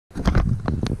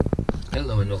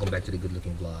Hello and welcome back to the Good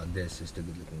Looking Vlog. This is the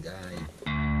Good Looking Guy.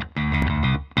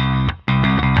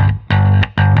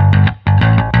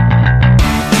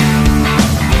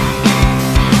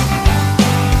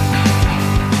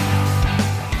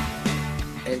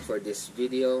 And for this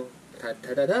video,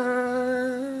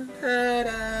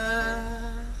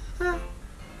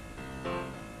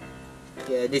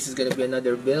 yeah, this is gonna be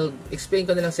another build. Explain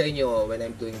ko na lang sa inyo when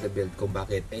I'm doing the build kung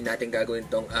bakit ay natin gagawin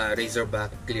tong Razorback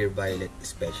Clear Violet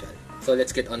Special. So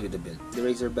let's get on with the build. The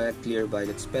Razorback Clear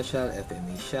Violet Special,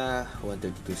 FMA siya,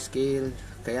 132 scale.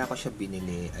 Kaya ko siya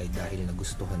binili ay dahil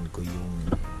nagustuhan ko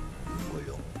yung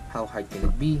gulong. How hard can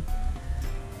it be?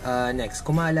 Next,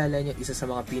 kung maalala nyo, isa sa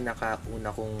mga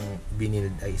pinakauna kong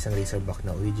binild ay isang Razorback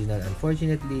na original.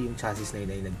 Unfortunately, yung chassis na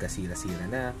yun ay nagkasira-sira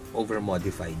na,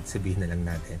 over-modified, sabihin na lang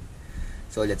natin.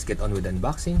 So let's get on with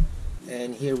unboxing.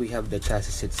 And here we have the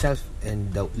chassis itself,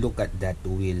 and look at that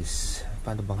wheels.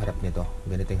 Paano bang harap nito?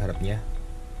 Ganito yung harap niya?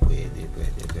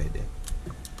 Pwede.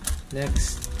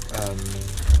 Next,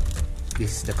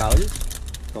 this is the cowl.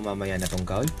 Mamaya na tong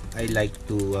cowl. I like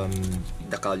to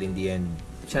the cowl in the end.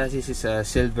 Chassis is a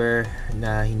silver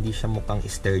na hindi siya mukhang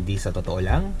sturdy sa totoo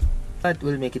lang, but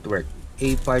we'll make it work.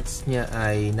 A parts niya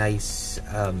ay nice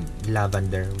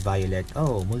lavender violet.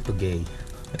 Oh, multo gay.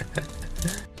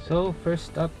 So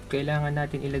first up, kailangan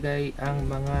natin ilagay ang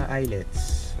mga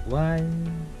eyelets.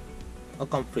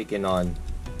 Come freaking on.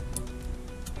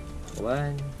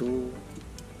 1, 2,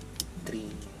 3.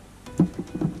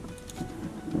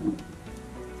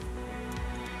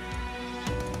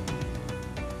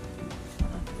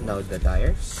 Now the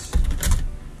tires.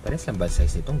 Pares lang ba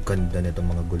size nito? Ang ganda nitong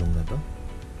mga gulong na to.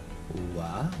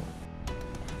 Wow.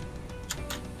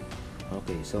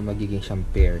 Okay, so magiging siyang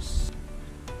pairs.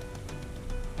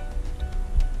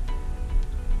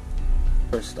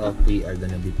 First off, we are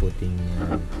gonna be putting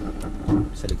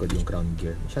sa likod yung crown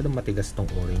gear. Masyadong matigas tong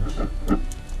orange.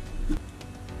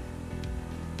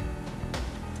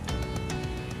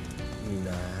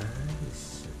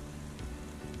 Nice.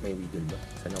 May wiggle ba?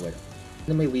 Sana wala.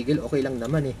 Na may wiggle, okay lang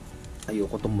naman eh.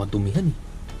 Ayoko tong matumihan eh.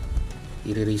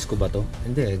 I-erase ko ba to?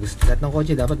 Hindi, lahat ng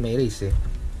kotse dapat may erase eh.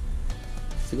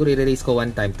 Siguro i-erase ko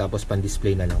one time tapos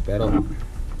pan-display na lang. Pero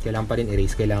kailangan pa rin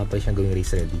erase. Kailangan pa rin siyang gawing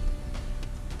race ready.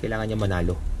 Kailangan niya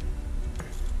manalo.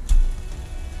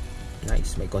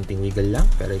 Nice, may konting wiggle lang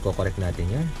pero i-correct natin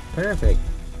yan. Perfect.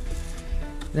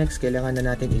 Next, kailangan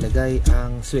na natin ilagay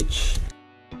ang switch.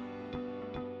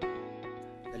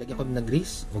 Lalagyan ko ng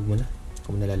grease? Huwag mo na.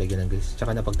 Kung nalalagyan ng grease,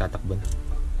 tsaka na pagtatakbo na.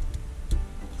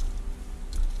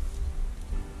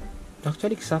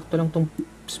 Actually, sakto lang tong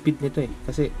speed nito eh.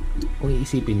 Kasi kung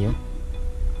iisipin nyo,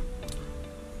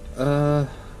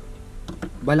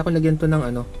 bala ko lagyan to ng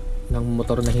ng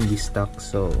motor na hindi stock,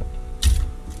 so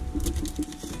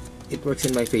it works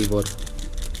in my favor.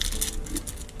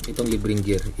 Itong libreng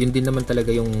gear, yun din naman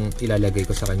talaga yung ilalagay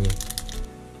ko sa kanya.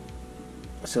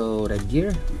 So red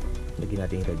gear, lagyan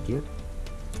natin yung red gear.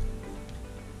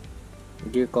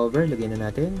 Gear cover, lagyan na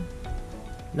natin.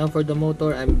 Now for the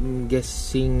motor, I'm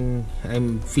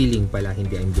feeling pala,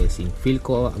 hindi I'm guessing. Feel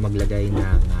ko maglagay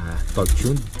ng torque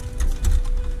tune.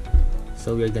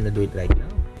 So we're gonna do it right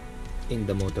now in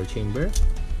the motor chamber.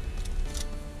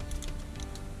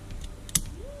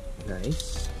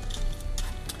 Nice.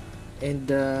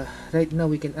 And right now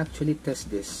we can actually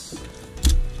test this.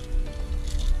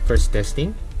 First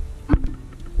testing.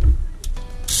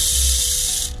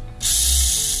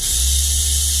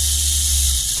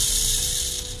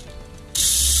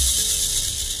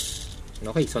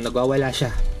 Okay, so nagwawala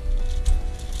siya.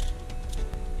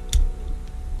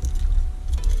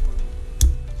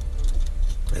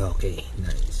 Okay,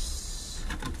 nice.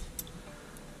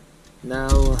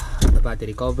 Now, the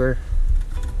battery cover.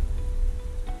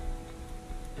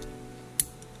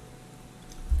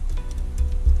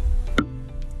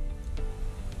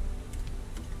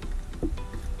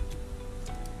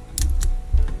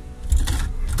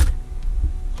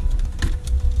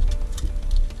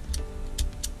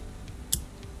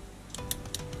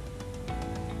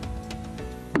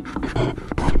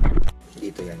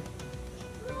 Dito yan.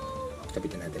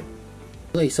 Kapitan natin.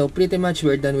 Okay, so pretty much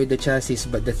we're done with the chassis,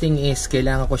 but the thing is,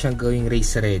 kailangan ko siyang gawing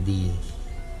race ready.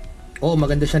 Oo,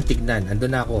 maganda siyang tignan.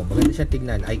 Andun na ako. Maganda siyang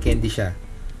tignan. Eye candy siya.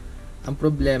 Ang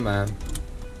problema,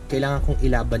 kailangan kong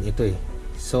ilaban ito eh.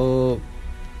 So,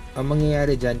 ang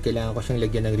mangyayari dyan, kailangan ko siyang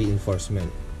lagyan ng reinforcement.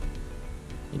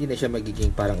 Hindi na siya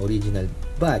magiging parang original.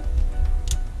 But,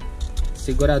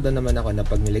 sigurado naman ako na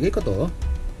pag nilagay ko to,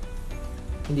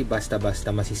 hindi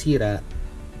basta-basta masisira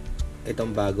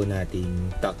itong bago nating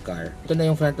stock car. Ito na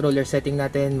yung front roller setting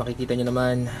natin. Makikita nyo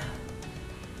naman,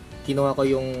 kinuha ko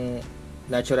yung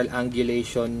natural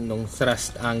angulation nung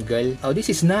thrust angle. Oh, this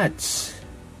is nuts.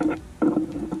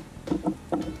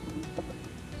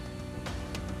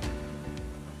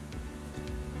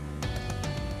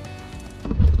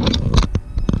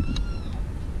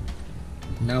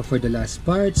 Now for the last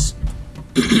parts,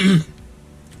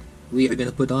 we are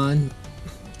gonna put on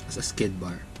as a skid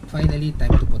bar. Finally,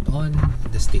 time to put on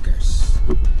the stickers.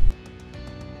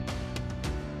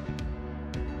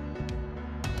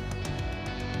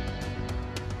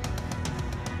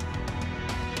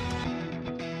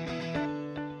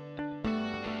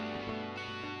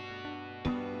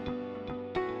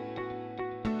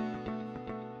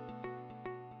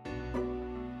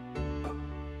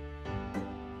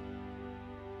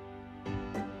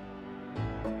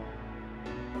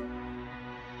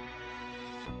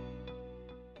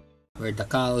 Where the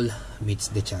cowl meets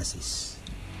the chassis.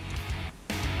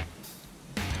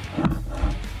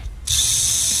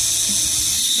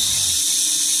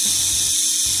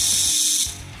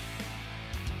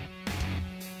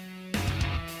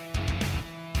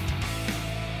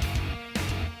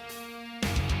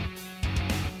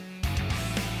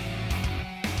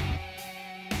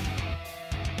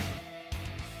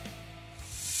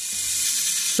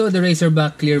 So the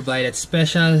Razorback Clear Violet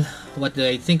Special, what do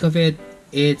I think of it?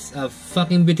 It's a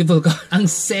fucking beautiful car. Ang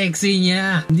sexy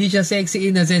niya. Hindi siya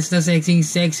sexy in a sense na sexy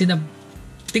na...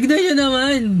 Tignan nyo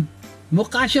naman!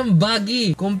 Mukha siyang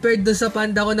baggy. Compared doon sa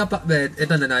Panda ko na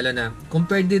ito, nanalo na.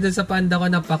 Compared dito sa Panda ko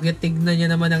na pakit, tignan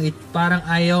nyo naman ang parang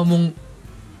ayaw mong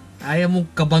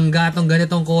kabangga tong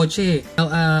ganitong kotse. Now,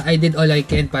 I did all I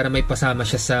can para may pasama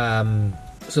siya sa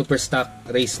super stock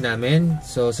race namin.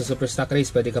 So, sa super stock race,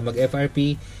 pwede ka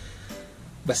mag-FRP.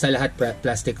 Basta lahat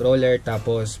plastic roller,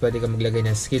 tapos pwede ka maglagay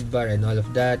ng skid bar and all of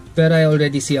that. Pero I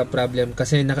already see a problem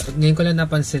kasi ngayon ko lang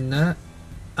napansin na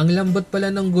ang lambot pala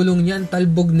ng gulong niyan,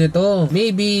 talbog nito.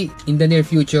 Maybe in the near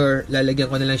future, lalagyan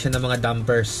ko na lang siya ng mga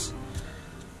dampers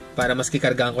para mas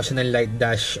kikargaan ko siya ng light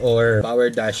dash or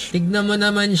power dash. Tignan mo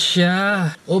naman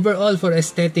siya. Overall, for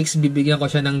aesthetics, bibigyan ko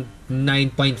siya ng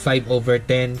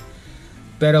 9.5/10.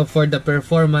 Pero for the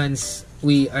performance,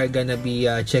 we are gonna be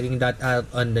checking that out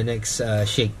on the next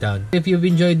shakedown. If you've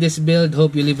enjoyed this build,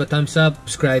 hope you leave a thumbs up,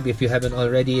 subscribe if you haven't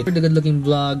already. For the good looking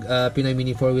vlog, Pinoy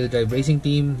Mini 4-wheel drive racing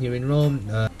team here in Rome,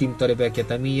 Team Razorback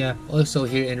Tamiya, also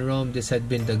here in Rome. This had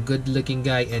been the good looking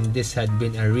guy, and this had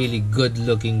been a really good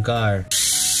looking car.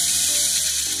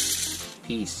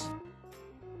 Peace.